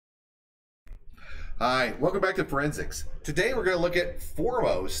Hi, welcome back to Forensics. Today we're going to look at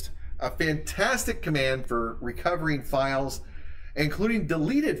Foremost, a fantastic command for recovering files, including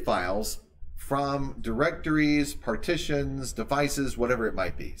deleted files from directories, partitions, devices, whatever it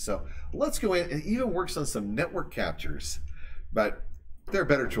might be. So let's go in. It even works on some network captures, but there are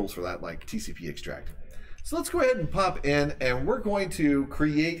better tools for that like TCP extract. So let's go ahead and pop in and we're going to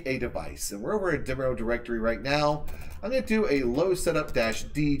create a device. And we're over a demo directory right now. I'm going to do a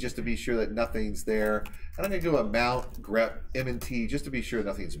losetup-d just to be sure that nothing's there. And I'm going to do a mount grep mnt just to be sure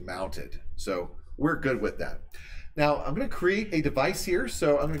nothing's mounted. So we're good with that. Now I'm going to create a device here.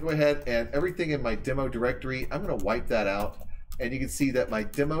 So I'm going to go ahead and everything in my demo directory, I'm going to wipe that out. And you can see that my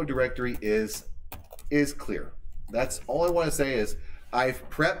demo directory is clear. That's all I want to say is I've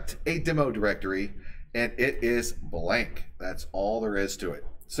prepped a demo directory and it is blank. That's all there is to it.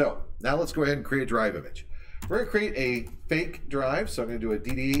 So now let's go ahead and create a drive image. We're going to create a fake drive. So I'm going to do a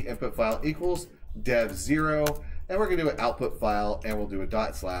dd input file equals dev0, and we're going to do an output file, and we'll do a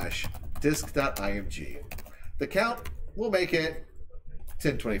 /disk.img. The count, we'll make it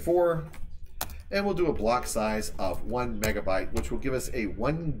 1024, and we'll do a block size of 1 megabyte, which will give us a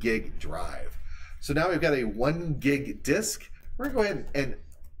 1 gig drive. So now we've got a 1 gig disk. We're going to go ahead and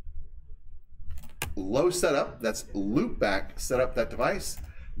losetup, that's loop back, set up that device.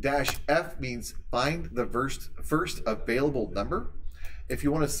 -F means find the first available number. If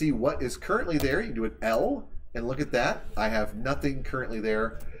you want to see what is currently there, you do an L and look at that. I have nothing currently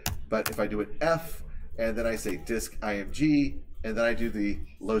there, but if I do an F and then I say disk img and then I do the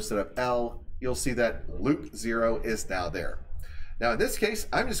losetup L, you'll see that loop 0 is now there. Now in this case,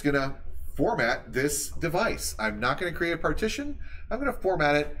 I'm just going to format this device. I'm not going to create a partition. I'm going to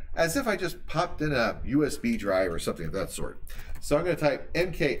format it as if I just popped in a USB drive or something of that sort. So I'm going to type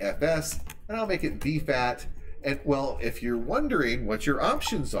mkfs and I'll make it vfat. And well, if you're wondering what your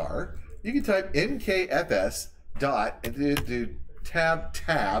options are, you can type mkfs dot and do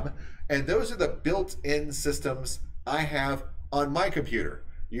tab, and those are the built-in systems I have on my computer.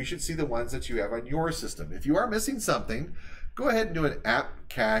 You should see the ones that you have on your system. If you are missing something, go ahead and do an app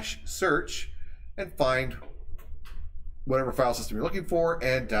cache search and find whatever file system you're looking for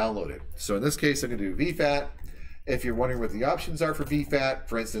and download it. So in this case, I'm going to do vfat. If you're wondering what the options are for vfat,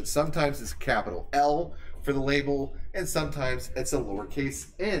 for instance, sometimes it's a capital L for the label, and sometimes it's a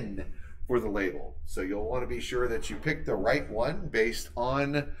lowercase n for the label. So you'll want to be sure that you pick the right one based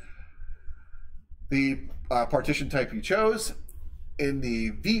on the partition type you chose. In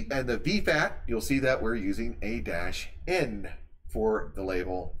the vfat, you'll see that we're using a -n for the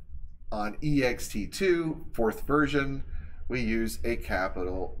label. On ext2, 4th version, we use a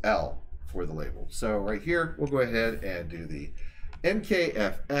capital L for the label. So right here, we'll go ahead and do the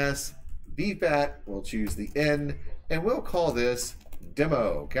mkfs vfat. We'll choose the N, and we'll call this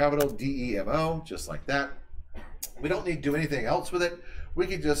demo, capital DEMO, just like that. We don't need to do anything else with it. We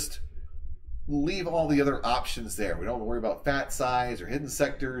can just leave all the other options there. We don't have to worry about fat size or hidden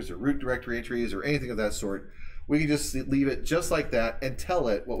sectors or root directory entries or anything of that sort. We can just leave it just like that and tell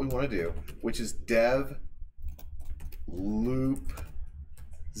it what we want to do, which is dev loop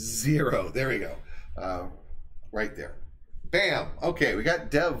 0. There we go. Right there. Bam. Okay, we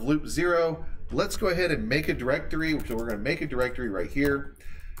got dev loop 0. Let's go ahead and make a directory. So we're going to make a directory right here,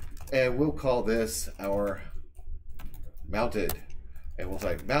 and we'll call this our mounted. And we'll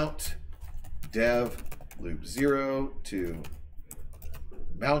type mount dev loop 0 to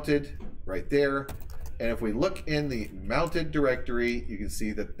mounted right there. And if we look in the mounted directory, you can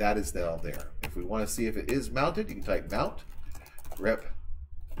see that that is now there. If we want to see if it is mounted, you can type mount grep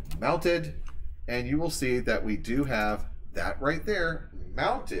mounted, and you will see that we do have that right there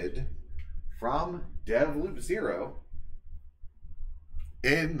mounted from dev loop 0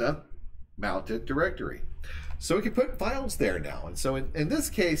 in the mounted directory. So we can put files there now. And so in this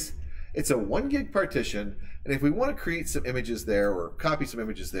case, it's a 1 gig partition, and if we want to create some images there or copy some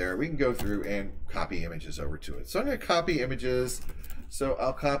images there, we can go through and copy images over to it. So I'm going to copy images. So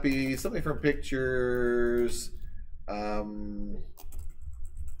I'll copy something from pictures.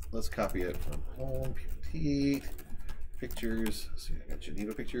 Let's copy it from home, Poteete, pictures. So I got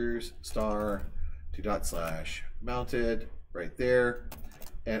Geneva pictures, star, /mounted right there.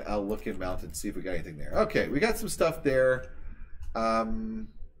 And I'll look in mounted, see if we got anything there. Okay, we got some stuff there.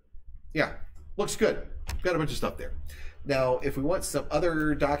 Yeah, looks good. Got a bunch of stuff there. Now, if we want some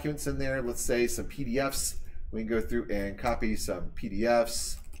other documents in there, let's say some PDFs, we can go through and copy some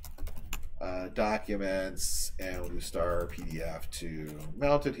PDFs, documents, and we'll do star PDF to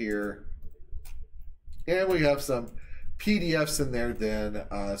mounted here. And we have some PDFs in there then,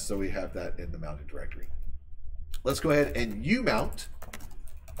 so we have that in the mounted directory. Let's go ahead and umount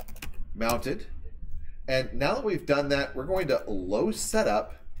mounted And now that we've done that, we're going to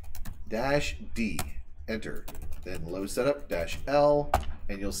losetup -D, enter. Then losetup -L,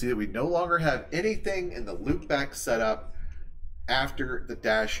 and you'll see that we no longer have anything in the loopback setup after the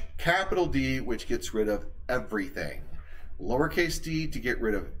 -D, which gets rid of everything. Lowercase d to get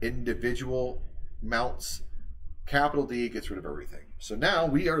rid of individual mounts. Capital D gets rid of everything. So now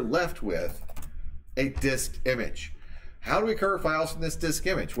we are left with a disk image. How do we curve files from this disk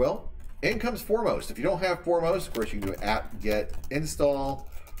image? Well, in comes foremost. If you don't have foremost, of course you can do apt get install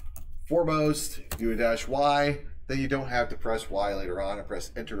foremost, do a -Y, then you don't have to press Y later on and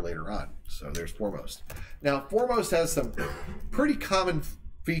press enter later on. So there's foremost. Now foremost has some pretty common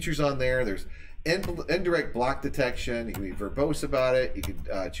features on there. There's indirect block detection. You can be verbose about it. You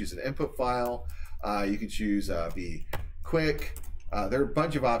can choose an input file. You can choose be quick. There are a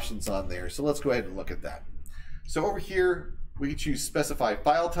bunch of options on there. So let's go ahead and look at that. So over here, we can choose specify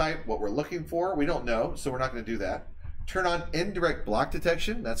file type, what we're looking for. We don't know, so we're not going to do that. Turn on indirect block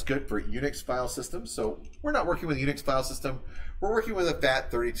detection. That's good for Unix file systems. So we're not working with a Unix file system. We're working with a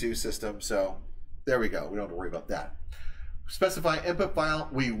FAT32 system. So there we go. We don't have to worry about that. Specify input file.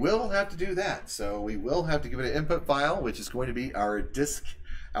 We will have to do that. So we will have to give it an input file, which is going to be our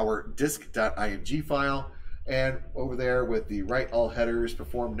disk.img file. And over there with the write all headers,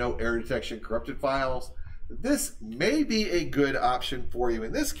 perform no error detection, corrupted files. This may be a good option for you.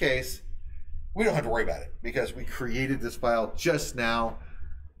 In this case, we don't have to worry about it because we created this file just now.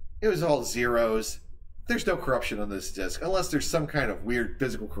 It was all zeros. There's no corruption on this disk unless there's some kind of weird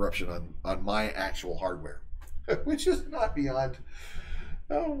physical corruption on my actual hardware, which is not beyond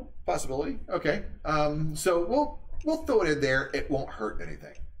possibility. Okay, so we'll throw it in there. It won't hurt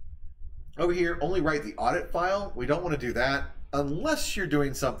anything. Over here, only write the audit file. We don't want to do that unless you're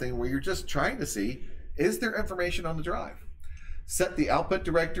doing something where you're just trying to see, is there information on the drive? Set the output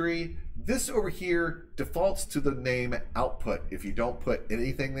directory. This over here defaults to the name output if you don't put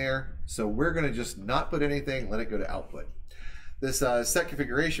anything there. So we're going to just not put anything, let it go to output. This set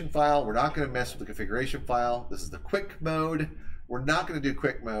configuration file, we're not going to mess with the configuration file. This is the quick mode. We're not going to do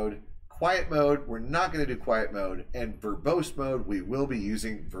quick mode. Quiet mode, we're not going to do quiet mode. And verbose mode, we will be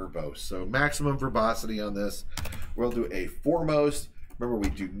using verbose. So maximum verbosity on this. We'll do a foremost. Remember, we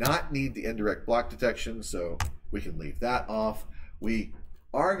do not need the indirect block detection, so we can leave that off. We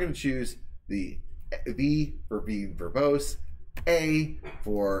are going to choose the V for being verbose, A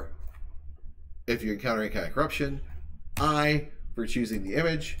for if you encounter any kind of corruption, I for choosing the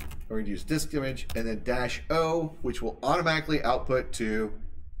image. We're going to use disk image, and then -O, which will automatically output to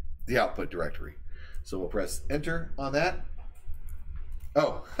the output directory. So we'll press enter on that.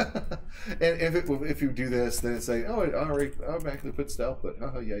 Oh, and if you do this, then it's saying, oh, it already automatically puts the output.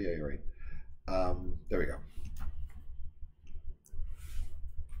 Oh, yeah, you're right. There we go.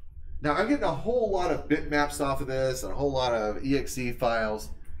 Now I'm getting a whole lot of bitmaps off of this and a whole lot of exe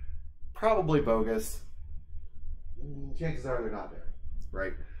files. Probably bogus. Chances are they're not there,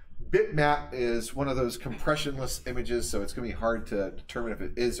 right? Bitmap is one of those compressionless images, so it's going to be hard to determine if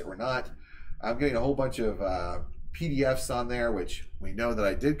it is or not. I'm getting a whole bunch of PDFs on there, which we know that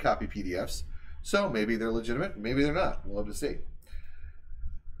I did copy PDFs, so maybe they're legitimate, maybe they're not. We'll have to see.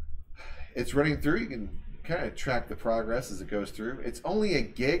 It's running through. You can kind of track the progress as it goes through. It's only a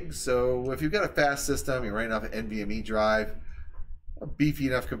gig, so if you've got a fast system, you're running off an NVMe drive, a beefy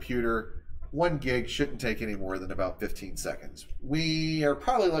enough computer, 1 gig shouldn't take any more than about 15 seconds. We are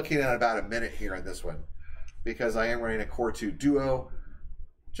probably looking at about a minute here on this one because I am running a Core 2 Duo.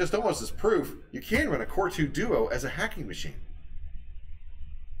 Just almost as proof, you can run a Core 2 Duo as a hacking machine.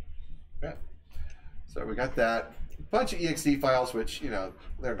 Yeah. So we got that. A bunch of exe files, which, you know,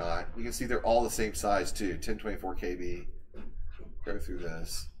 they're not. You can see they're all the same size too, 1024 KB. Go through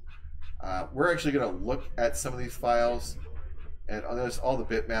this. We're actually going to look at some of these files. And on this, all the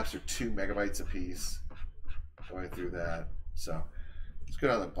bitmaps are 2 megabytes apiece. Going through that. So let's go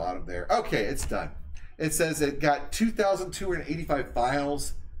down to the bottom there. Okay, it's done. It says it got 2,285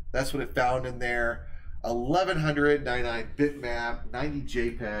 files. That's what it found in there. 1,199 bitmap, 90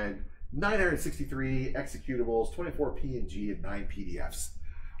 JPEG, 963 executables, 24 PNG, and 9 PDFs.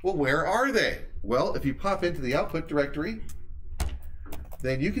 Well, where are they? Well, if you pop into the output directory,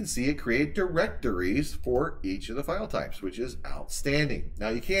 then you can see it create directories for each of the file types, which is outstanding. Now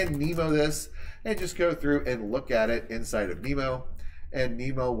you can Nemo this and just go through and look at it inside of Nemo, and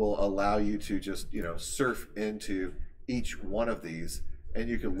Nemo will allow you to just, you know, surf into each one of these, and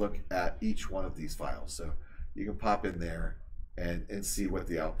you can look at each one of these files. So you can pop in there and see what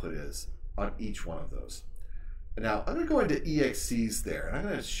the output is on each one of those. Now I'm going to go into EXEs there, and I'm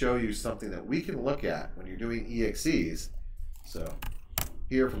going to show you something that we can look at when you're doing EXEs. So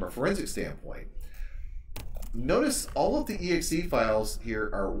here, from a forensic standpoint, Notice all of the exe files here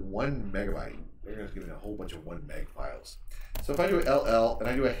are 1 megabyte. They're going to give me a whole bunch of 1 meg files. So if I do an LL and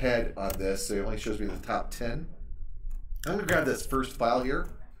I do a head on this, so it only shows me the top 10, I'm going to grab this first file here,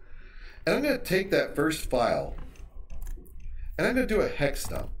 and I'm going to take that first file, and I'm going to do a hex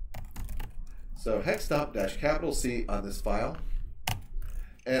dump. So hex dump dash capital C on this file,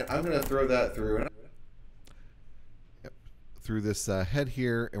 and I'm going to throw that through. Through this head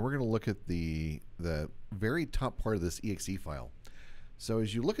here, and we're going to look at the very top part of this exe file. So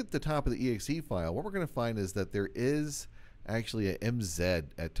as you look at the top of the exe file, what we're going to find is that there is actually a MZ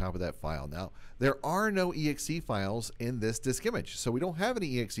at top of that file. Now, there are no exe files in this disk image, so we don't have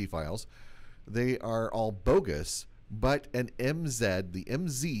any exe files. They are all bogus, but an MZ, the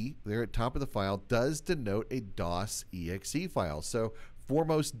MZ there at top of the file, does denote a DOS exe file. So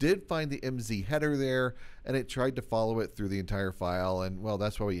Foremost did find the MZ header there, and it tried to follow it through the entire file, and well,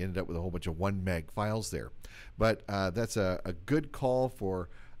 that's why we ended up with a whole bunch of 1 meg files there. But that's a good call for,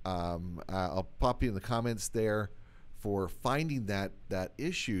 I'll pop you in the comments there for finding that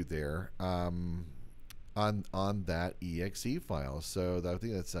issue there on that exe file. So I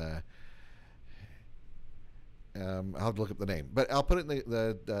think that's I'll have to look up the name, but I'll put it in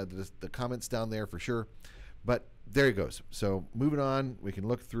the comments down there for sure. But there it goes. So moving on, we can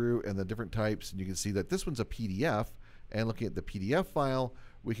look through and the different types, and you can see that this one's a PDF. And looking at the PDF file,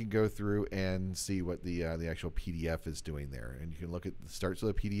 we can go through and see what the actual PDF is doing there. And you can look at the starts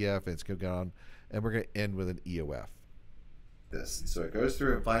with a PDF, and it's going to go on, and we're going to end with an EOF. So it goes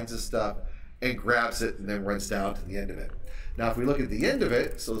through and finds this stuff and grabs it and then runs down to the end of it. Now, if we look at the end of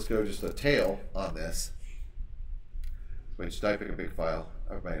it, so let's go just a tail on this. Which did I pick a big file?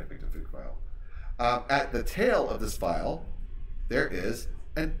 I might have picked a big file. At the tail of this file, there is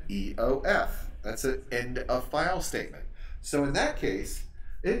an EOF. That's an end of file statement. So in that case,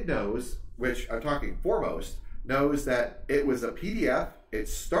 it knows, which I'm talking Foremost, knows that it was a PDF. It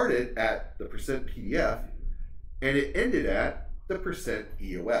started at the %PDF, and it ended at the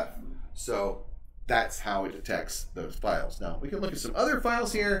 %EOF. So that's how it detects those files. Now, we can look at some other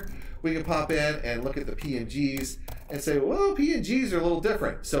files here. We can pop in and look at the PNGs and say, well, PNGs are a little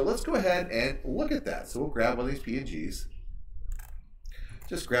different. So let's go ahead and look at that. So we'll grab one of these PNGs.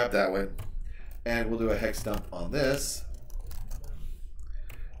 Just grab that one, and we'll do a hex dump on this.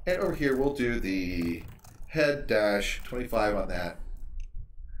 And over here, we'll do the head dash 25 on that.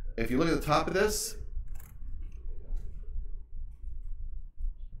 If you look at the top of this,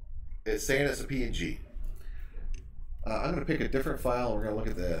 it's saying it's a PNG. I'm going to pick a different file. We're going to look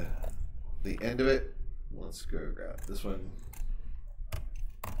at the end of it. Let's go grab this one.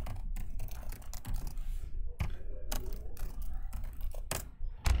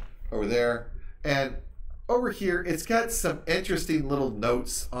 Over there. And over here, it's got some interesting little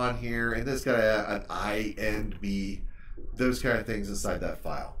notes on here, and it's got an I and B, those kind of things inside that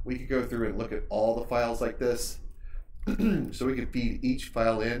file. We could go through and look at all the files like this. So we could feed each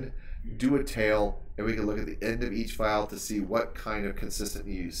file in, do a tail, and we can look at the end of each file to see what kind of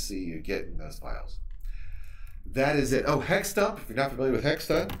consistency you get in those files. That is it. Oh, hexdump. If you're not familiar with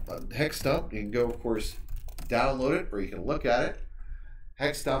hexdump, you can go, of course, download it, or you can look at it.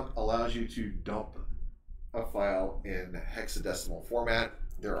 Hexdump allows you to dump a file in hexadecimal format.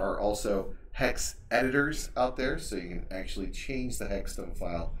 There are also hex editors out there, so you can actually change the hexdump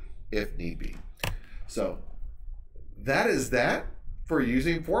file if need be. So that is that for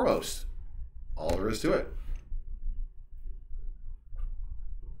using Foremost. All there is to it.